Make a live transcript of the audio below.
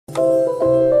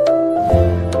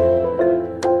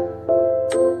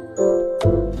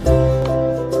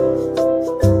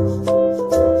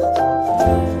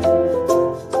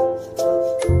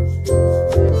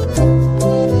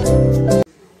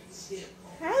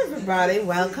everybody,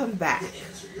 welcome back.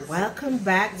 Welcome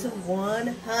back to One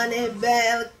Honey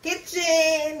Bell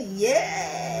Kitchen.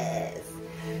 Yes.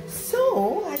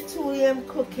 So I told you I'm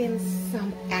cooking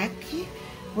some ackee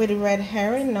with red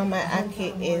herring. Now my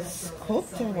ackee is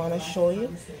cooked. I want to show you.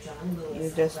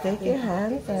 You just take your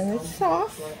hands and it's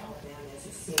soft.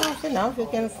 Soft enough. You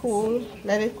can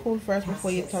let it cool first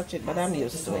before you touch it, but I'm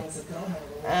used to it.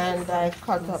 And I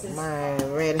cut up my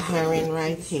red herring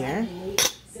right here.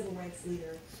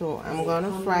 So I'm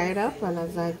gonna fry it up, and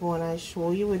as I go and I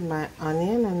show you with my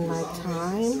onion and my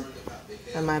thyme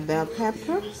and my bell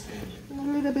pepper and a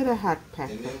little bit of hot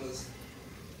pepper.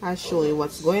 I'll show you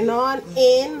what's going on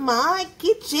in my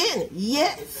kitchen.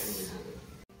 Yes.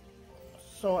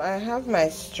 So I have my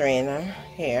strainer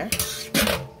here.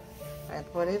 I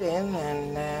put it in,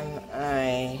 and then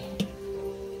I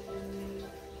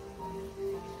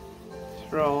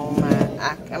throw my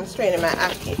ackee. I'm straining my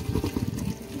ackee.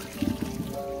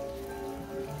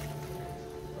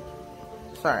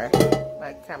 Sorry,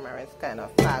 my camera is kind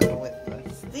of foggy with the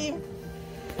steam,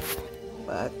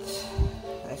 but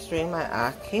I strain my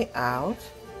ackee out,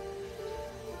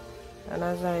 and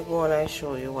as I go and I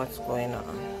show you what's going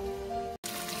on.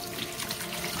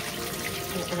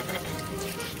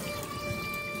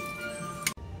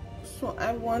 So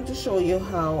I want to show you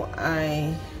how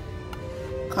I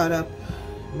cut up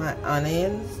my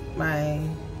onions,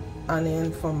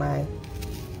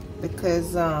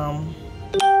 because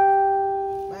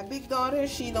my big daughter,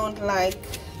 she don't like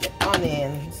the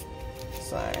onions.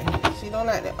 Sorry, she don't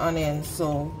like the onions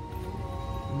so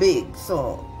big,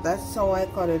 so that's how I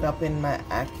cut it up in my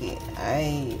ackee.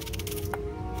 I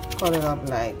cut it up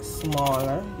like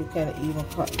smaller. You can even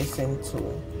cut this in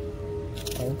two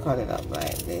and cut it up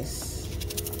like this.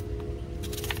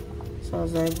 So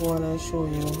as I go and I show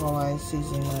you how I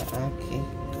season my ackee.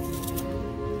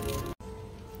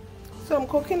 So I'm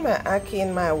cooking my ackee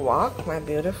in my wok, my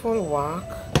beautiful wok,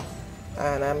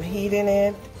 and I'm heating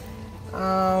it.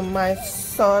 My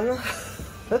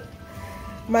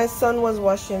son was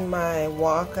washing my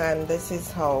wok, and this is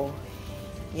how,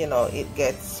 you know, it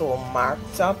gets so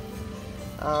marked up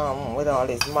with all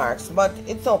these marks, but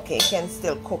it's okay, it can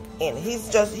still cook in.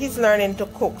 He's learning to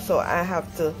cook, so I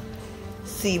have to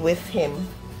see with him,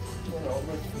 you know,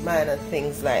 with minor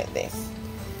things like this.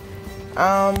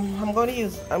 I'm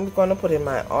gonna put in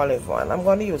my olive oil. I'm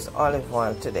gonna use olive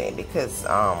oil today because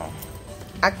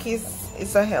ackee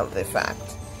is a healthy fat.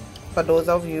 For those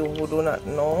of you who do not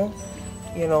know,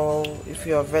 you know, if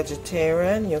you're a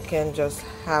vegetarian, you can just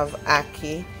have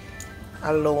ackee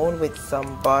alone with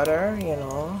some butter, you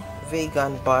know,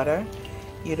 vegan butter.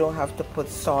 You don't have to put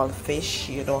saltfish.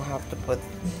 You don't have to put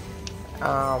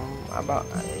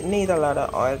need a lot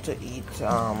of oil to eat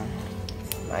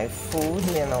my food,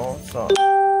 you know. So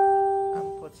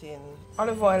I'm putting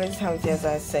olive oil is healthy, as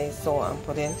I say, so I'm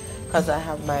putting, because I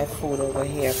have my food over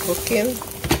here cooking.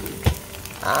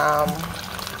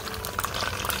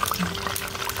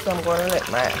 So I'm going to let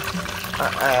my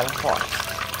oil hot.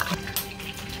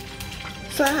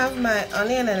 So I have my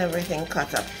onion and everything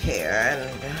cut up here,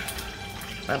 and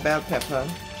my bell pepper,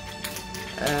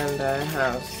 and I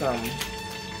have some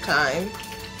thyme.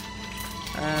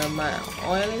 My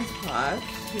oil is hot,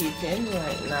 heating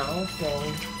right now. So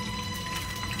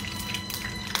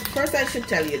first I should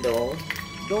tell you though,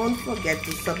 don't forget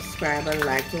to subscribe and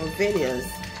like our videos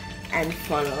and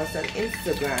follow us on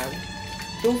Instagram.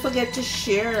 Don't forget to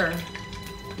share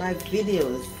my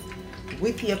videos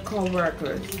with your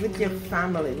co-workers, with your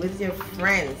family, with your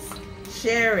friends.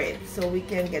 Share it so we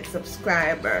can get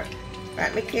subscribers.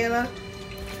 Right, Michaela?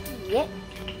 Yep.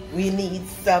 We need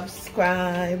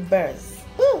subscribers.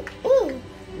 Ooh, ooh.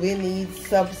 We need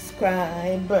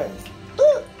subscribers.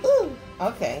 Ooh, ooh.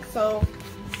 Okay, so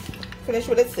finish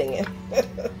with the singing.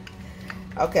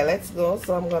 Okay, let's go.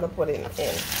 So I'm gonna put it in my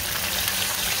seasoning.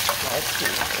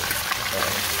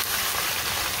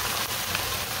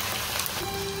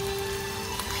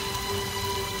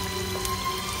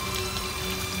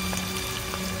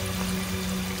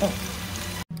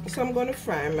 So I'm going to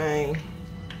fry my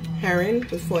herring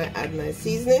before I add my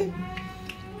seasoning.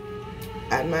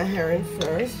 Add my herring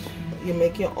first. You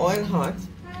make your oil hot.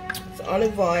 It's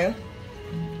olive oil.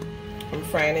 I'm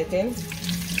frying it in. And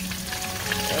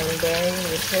then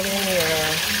you put in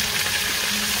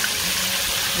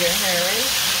your herring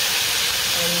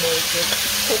and make it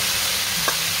cook.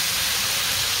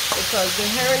 Because the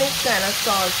herring is kind of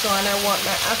salt, so and I want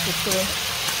my ackee to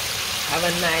have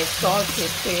a nice salty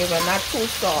flavor, not too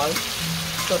salt.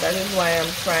 So that is why I'm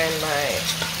frying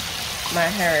my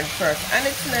herring first. And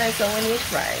it's nicer when you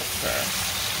fry it first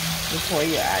before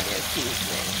you add your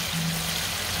seasoning.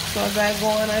 So as I go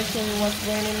on, I show you what's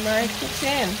going in my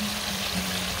kitchen.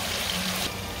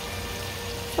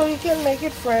 So you can make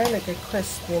it fry like a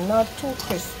crispy, not too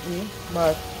crispy,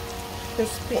 but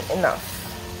crispy enough.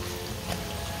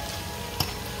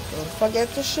 Don't forget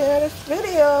to share this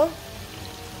video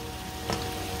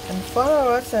and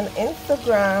follow us on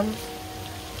Instagram.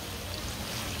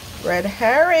 Red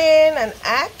herring and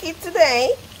ackee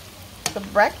today for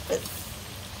breakfast.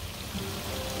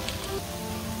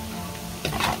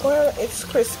 Well, it's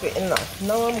crispy enough.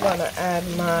 Now I'm gonna add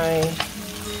my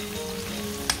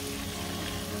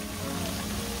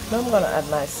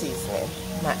seasoning.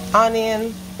 My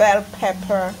onion, bell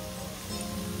pepper,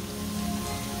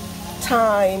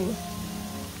 thyme,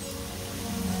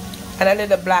 and a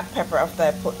little black pepper after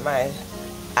I put my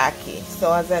ackee.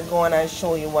 So as I go on, I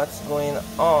show you what's going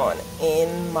on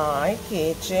in my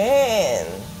kitchen.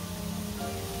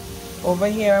 Over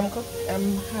here, I'm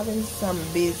having some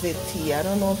busy tea. I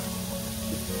don't know if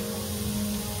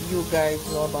you guys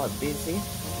know about busy,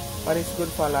 but it's good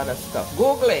for a lot of stuff.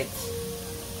 Google it.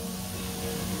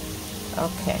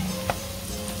 Okay.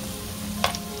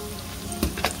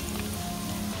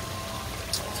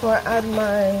 So I add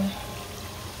my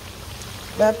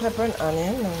bell pepper and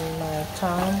onion and my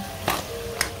thyme.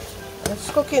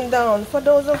 It's cooking down. For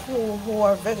those of you who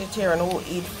are vegetarian, who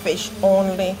eat fish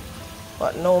only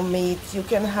but no meat, you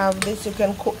can have this. You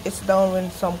can cook this down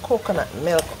with some coconut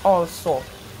milk also,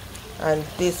 and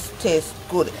this tastes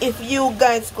good. If you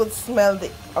guys could smell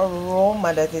the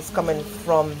aroma that is coming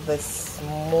from the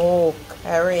smoked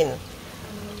herring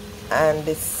and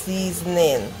the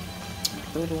seasoning,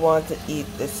 you would want to eat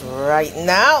this right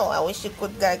now. I wish you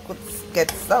guys could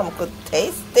get some, could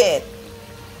taste it.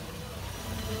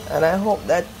 And I hope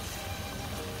that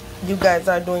you guys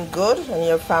are doing good and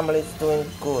your family is doing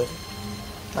good.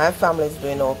 My family is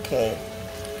doing okay,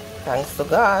 thanks to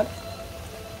God.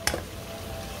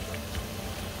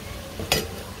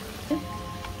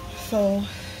 So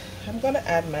I'm gonna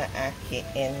add my ackee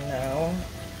in now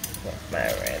with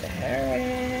my red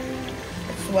herring.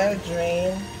 It's well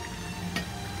drained.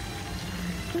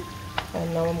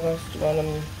 And now I'm going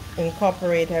to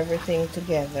incorporate everything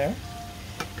together.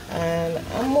 And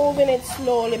I'm moving it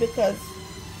slowly because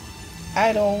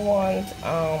I don't want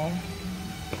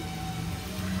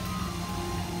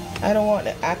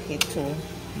the ackee too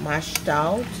mashed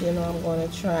out. You know, I'm going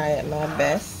to try my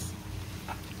best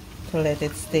to let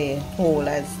it stay whole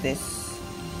as this.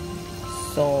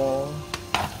 So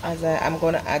I'm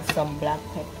going to add some black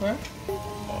pepper.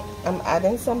 I'm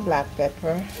adding some black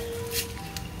pepper.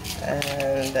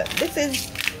 And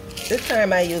this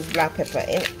time I use black pepper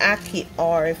in ackee,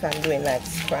 or if I'm doing like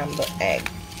scrambled egg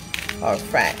or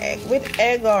fried egg with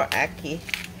egg or ackee,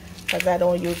 because I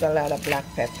don't use a lot of black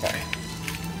pepper.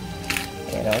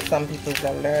 You know, some people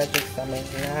are allergic, some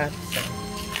is not. So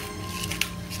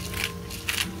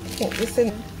I think this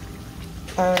is,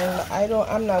 and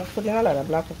I'm not putting a lot of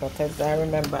black pepper because I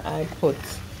remember I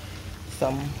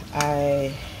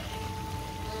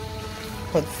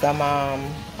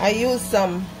used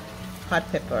some hot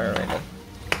pepper already.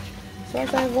 So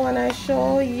as I go and I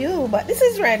show you, but this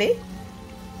is ready,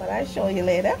 but I'll show you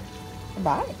later.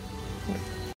 Bye.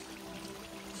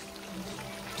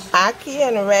 Ackee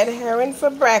and red herring for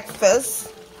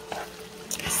breakfast.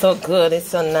 So good, it's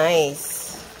so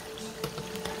nice.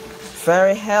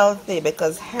 Very healthy,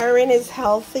 because herring is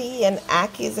healthy and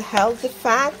ackee is healthy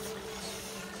fat.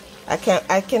 I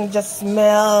can just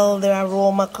smell the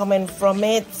aroma coming from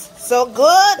it. So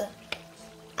good.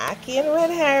 Ackee and red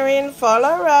herring, follow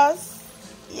us.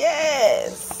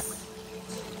 Yes.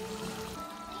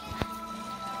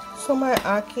 So my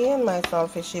ackee and my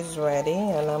saltfish is ready,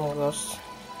 and I'm just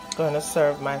going to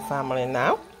serve my family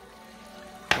now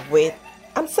with,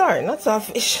 I'm sorry, not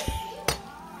saltfish.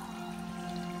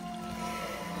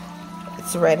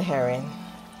 It's red herring.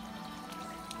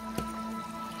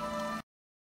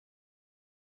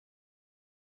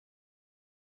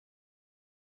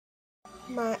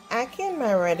 My ackee and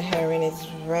my red herring is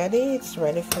ready. It's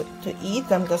ready to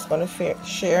eat. I'm just going to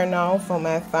share now for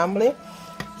my family.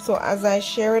 So as I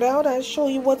share it out, I'll show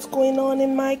you what's going on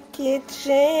in my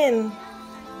kitchen.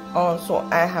 Also,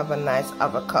 I have a nice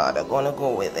avocado going to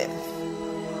go with it.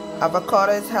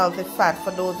 Avocado is healthy fat.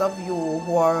 For those of you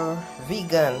who are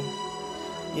vegan,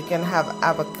 you can have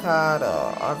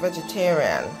avocado, or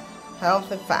vegetarian,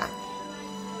 healthy fat.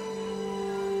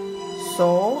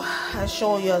 So I'll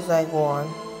show you as I go on.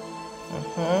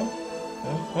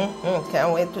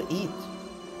 Can't wait to eat.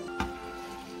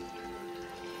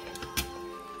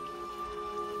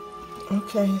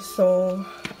 Okay, so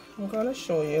I'm gonna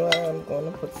show you. I'm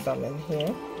gonna put some in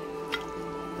here.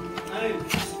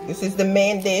 This is the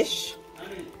main dish.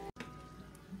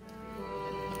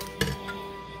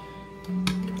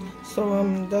 So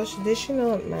I'm just dishing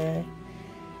out my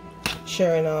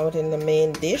sharing out in the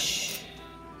main dish.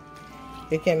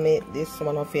 You can make this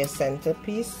one of your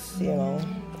centerpiece, you know.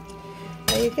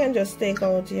 And you can just take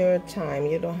out your thyme.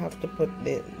 You don't have to put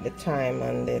the thyme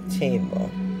on the table.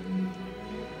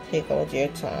 Take out your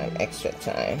thyme, extra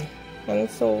thyme. And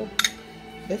so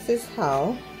this is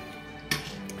how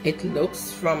it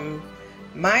looks from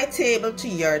my table to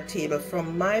your table,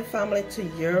 from my family to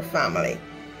your family.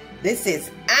 This is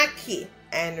ackee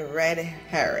and red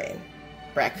herring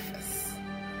breakfast.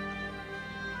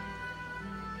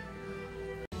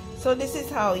 So this is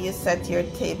how you set your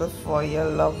table for your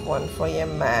loved one, for your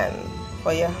man,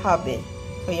 for your hubby,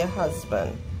 for your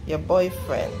husband, your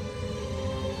boyfriend,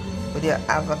 with your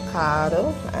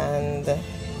avocado. And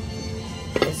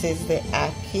this is the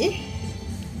ackee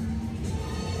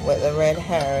with the red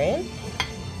herring.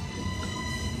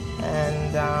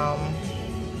 And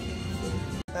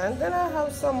then I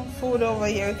have some food over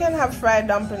here. You can have fried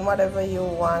dumpling, whatever you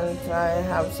want. I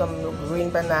have some green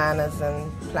bananas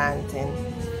and plantain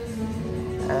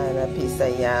and a piece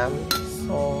of yam.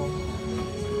 So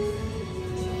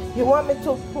you want me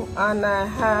to put, and I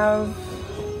have,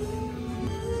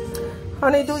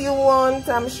 honey, do you want,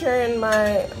 I'm sharing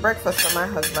my breakfast with my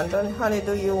husband. Honey,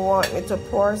 do you want me to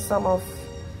pour some of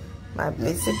my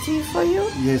bliss tea for you?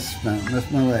 Yes, ma'am.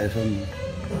 That's my wife.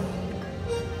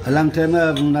 A long time I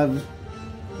haven't had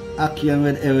ackee and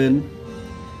red herring.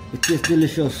 It tastes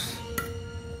delicious.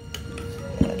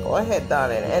 Yeah, go ahead,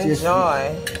 darling.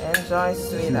 Enjoy. Enjoy,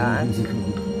 sweetheart.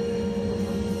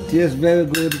 Tastes very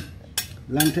good.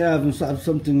 Long time I haven't had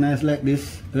something nice like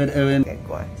this, red herring. Okay,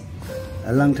 go ahead.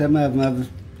 A long time I haven't had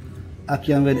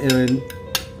ackee and red herring.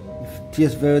 It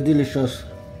tastes very delicious.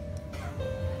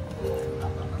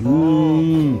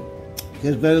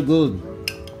 Tastes very good.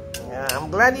 I'm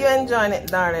glad you're enjoying it,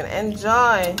 darling.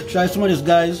 Enjoy. Try some of this,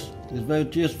 guys.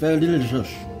 It tastes very delicious.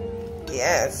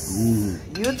 Yes.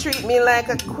 You treat me like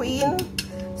a queen,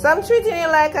 so I'm treating you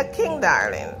like a king,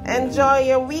 darling. Enjoy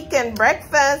your weekend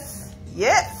breakfast.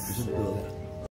 Yes.